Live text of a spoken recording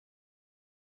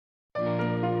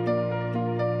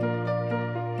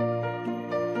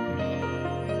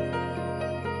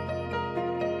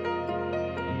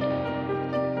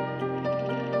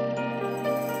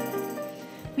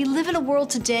We live in a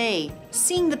world today,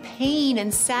 seeing the pain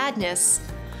and sadness.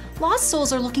 Lost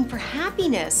souls are looking for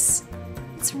happiness.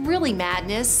 It's really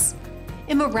madness.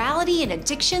 Immorality and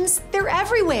addictions, they're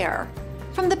everywhere,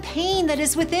 from the pain that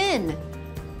is within.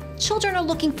 Children are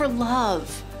looking for love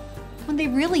when they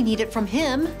really need it from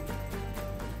Him.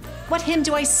 What hymn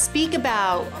do I speak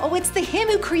about? Oh, it's the Him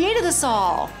who created us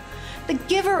all, the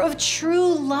giver of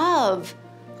true love,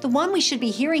 the one we should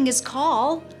be hearing His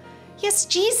call. Yes,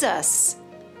 Jesus,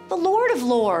 the Lord of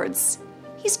Lords.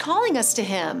 He's calling us to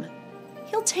Him.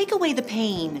 He'll take away the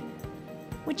pain,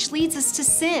 which leads us to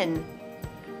sin.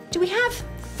 Do we have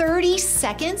 30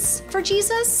 seconds for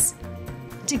Jesus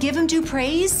to give Him due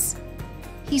praise?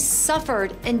 He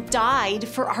suffered and died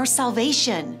for our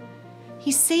salvation.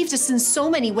 He saved us in so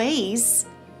many ways.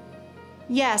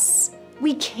 Yes,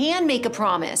 we can make a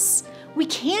promise. We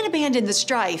can abandon the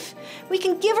strife. We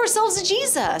can give ourselves to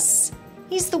Jesus.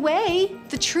 He's the way,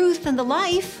 the truth, and the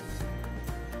life.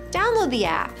 Download the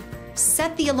app,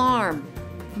 set the alarm,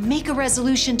 make a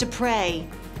resolution to pray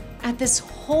at this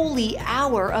holy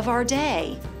hour of our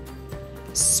day.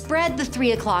 Spread the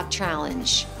 3 o'clock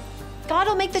challenge. God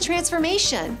will make the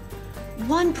transformation,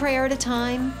 one prayer at a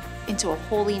time, into a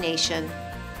holy nation.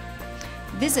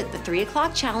 Visit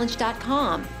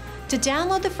the3o'clockchallenge.com to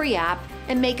download the free app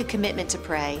and make a commitment to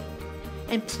pray.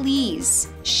 And please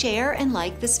share and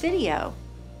like this video.